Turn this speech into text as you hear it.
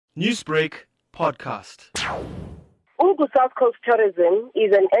Newsbreak Podcast. Ugu South Coast Tourism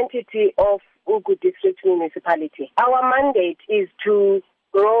is an entity of Ugu District Municipality. Our mandate is to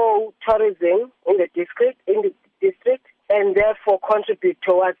grow tourism in the district, and therefore contribute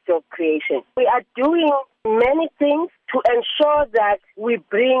towards job creation. We are doing many things to ensure that we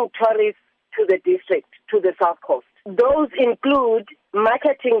bring tourists to the district, to the South Coast. Those include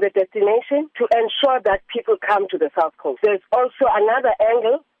marketing the destination to ensure that people come to the South Coast. There's also another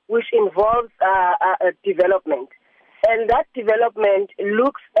angle which involves development. And that development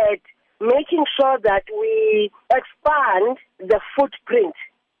looks at making sure that we expand the footprint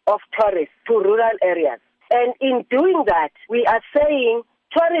of tourists to rural areas. And in doing that, we are saying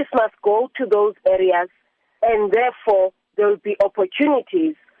tourists must go to those areas, and therefore there will be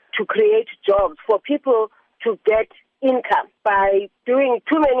opportunities to create jobs for people to get income by doing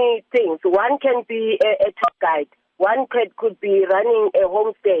too many things. One can be a tour guide. One could be running a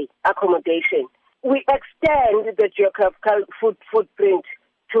homestay accommodation. We extend the geographical footprint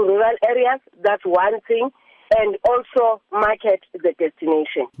to rural areas. That's one thing. And also market the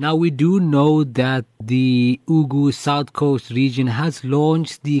destination. Now, we do know that the Ugu South Coast region has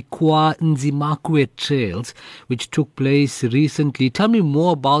launched the KwaNzimakwe trails, which took place recently. Tell me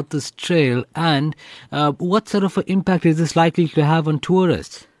more about this trail and what sort of an impact is this likely to have on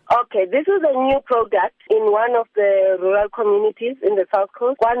tourists? Okay, this is a new product in one of the rural communities in the South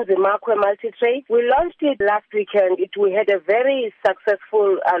Coast, KwaNzimakwe multi-trail. We launched it last weekend. We had a very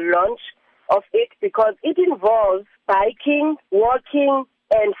successful launch of it because it involves biking, walking,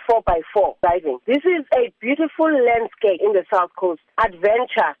 and 4x4 driving. This is a beautiful landscape in the South Coast.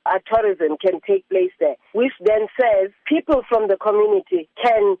 Adventure tourism can take place there, which then says people from the community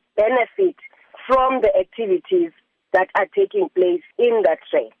can benefit from the activities that are taking place in that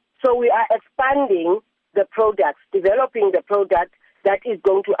trail. So we are expanding the products, developing the product that is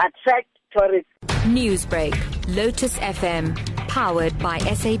going to attract tourists. Newsbreak, Lotus FM, powered by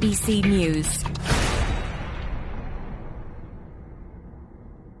SABC News.